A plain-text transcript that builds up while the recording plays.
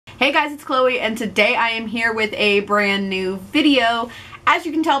Hey guys, it's Chloe, and today I am here with a brand new video. As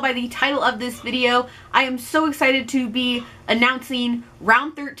you can tell by the title of this video, I am so excited to be announcing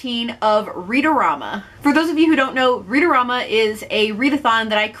round 13 of Read-O-Rama. For those of you who don't know, Read-O-Rama is a readathon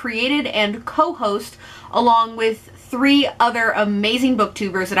that I created and co-host along with 3 other amazing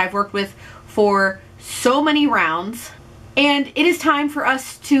booktubers that I've worked with for so many rounds. And it is time for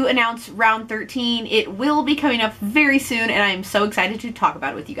us to announce round 13. It will be coming up very soon, and I am so excited to talk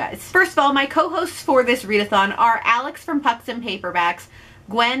about it with you guys. First of all, my co-hosts for this readathon are Alex from Pucks and Paperbacks,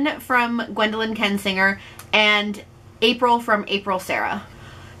 Gwen from Gwendolyn Kensinger, and April from April Sarah.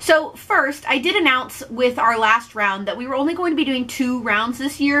 So first, I did announce with our last round that we were only going to be doing 2 rounds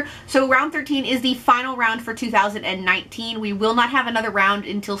this year. So round 13 is the final round for 2019. We will not have another round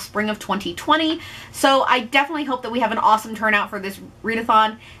until spring of 2020. So I definitely hope that we have an awesome turnout for this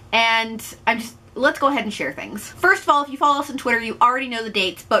readathon. And let's go ahead and share things. First of all, if you follow us on Twitter, you already know the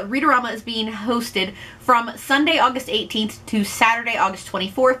dates, but Read-O-Rama is being hosted from Sunday, August 18th to Saturday, August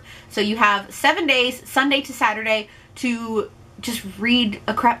 24th. So you have 7 days, Sunday to Saturday, to just read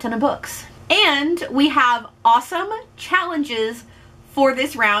a crap ton of books. And we have awesome challenges for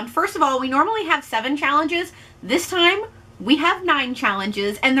this round. First of all, we normally have 7 challenges. This time, we have 9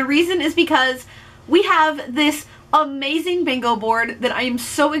 challenges, and the reason is because we have this amazing bingo board that I am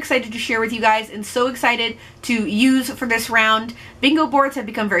so excited to share with you guys and so excited to use for this round. Bingo boards have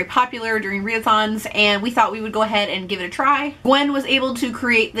become very popular during readathons, and we thought we would go ahead and give it a try. Gwen was able to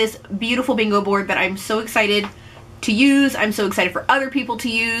create this beautiful bingo board that I'm so excited to use. I'm so excited for other people to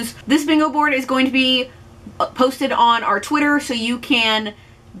use. This bingo board is going to be posted on our Twitter, so you can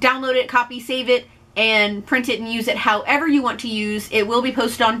download it, copy, save it, and print it and use it however you want to use. It will be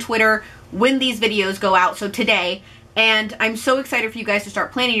posted on Twitter when these videos go out, so today. And I'm so excited for you guys to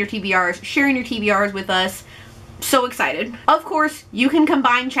start planning your TBRs, sharing your TBRs with us. So excited. Of course, you can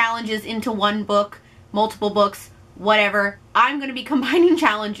combine challenges into one book, multiple books, whatever. I'm going to be combining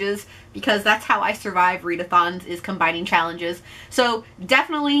challenges because that's how I survive readathons, is combining challenges. So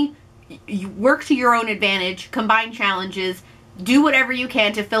definitely you work to your own advantage, combine challenges, do whatever you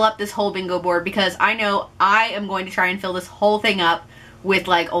can to fill up this whole bingo board, because I know I am going to try and fill this whole thing up with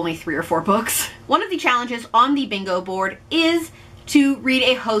like only 3 or 4 books. One of the challenges on the bingo board is to read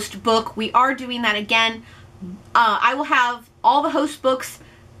a host book. We are doing that again. I will have all the host books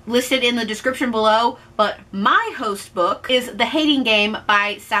listed in the description below, but my host book is The Hating Game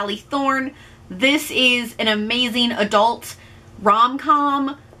by Sally Thorne. This is an amazing adult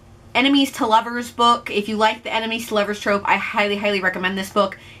rom-com enemies to lovers book. If you like the enemies to lovers trope, I highly recommend this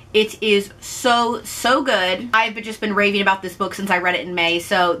book. It is so good. I've just been raving about this book since I read it in May,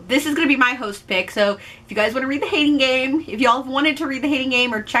 so this is going to be my host pick. So if you guys want to read The Hating Game, if y'all wanted to read The Hating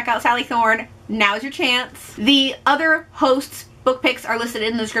Game or check out Sally Thorne, now's your chance. The other hosts' book picks are listed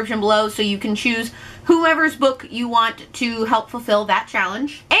in the description below, so you can choose whoever's book you want to help fulfill that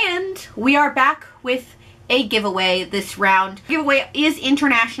challenge. And we are back with a giveaway this round. The giveaway is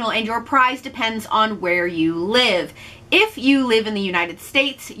international, and your prize depends on where you live. If you live in the United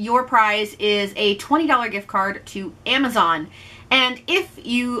States, your prize is a $20 gift card to Amazon. And if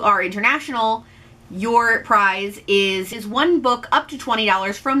you are international, your prize is 1 book up to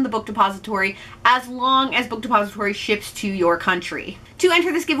 $20 from the Book Depository, as long as Book Depository ships to your country. To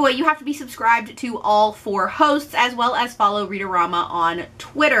enter this giveaway, you have to be subscribed to all 4 hosts, as well as follow Read-O-Rama on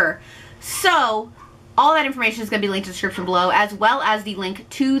Twitter. So all that information is going to be linked in the description below, as well as the link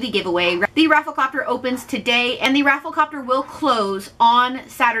to the giveaway. The Rafflecopter opens today, and the Rafflecopter will close on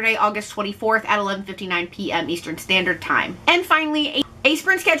Saturday, August 24th at 11:59 p.m. Eastern Standard Time. And finally, a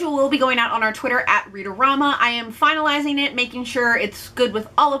sprint schedule will be going out on our Twitter at Read-O-Rama. I am finalizing it, making sure it's good with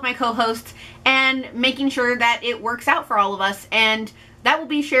all of my co-hosts, and making sure that it works out for all of us. And that will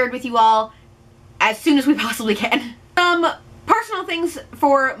be shared with you all as soon as we possibly can. Some personal things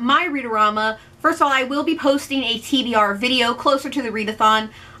for my Read-O-Rama. First of all, I will be posting a TBR video closer to the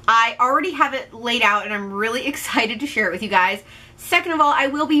readathon. I already have it laid out, and I'm really excited to share it with you guys. Second of all, I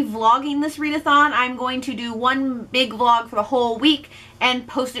will be vlogging this readathon. I'm going to do one big vlog for the whole week and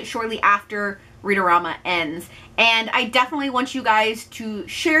post it shortly after Read-O-Rama ends. And I definitely want you guys to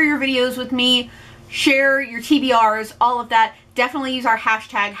share your videos with me, share your TBRs, all of that. Definitely use our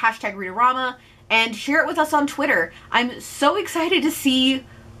hashtag Read-O-Rama, and share it with us on Twitter. I'm so excited to see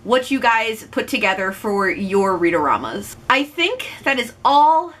what you guys put together for your Read-O-Ramas. I think that is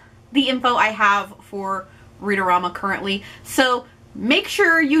all the info I have for Read-O-Rama currently. So make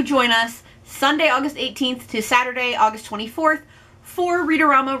sure you join us Sunday, August 18th to Saturday, August 24th for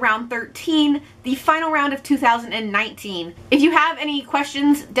Read-O-Rama round 13, the final round of 2019. If you have any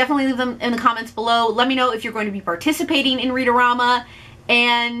questions, definitely leave them in the comments below. Let me know if you're going to be participating in Read-O-Rama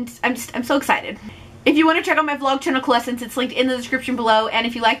and I'm so excited. If you want to check out my vlog channel, Coalescence, it's linked in the description below, and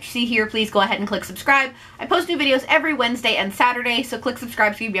if you like what you see here, please go ahead and click subscribe. I post new videos every Wednesday and Saturday, so click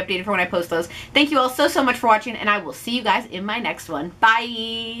subscribe so you can be updated for when I post those. Thank you all so much for watching, and I will see you guys in my next one. Bye!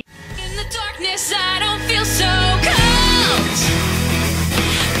 In the darkness, I don't feel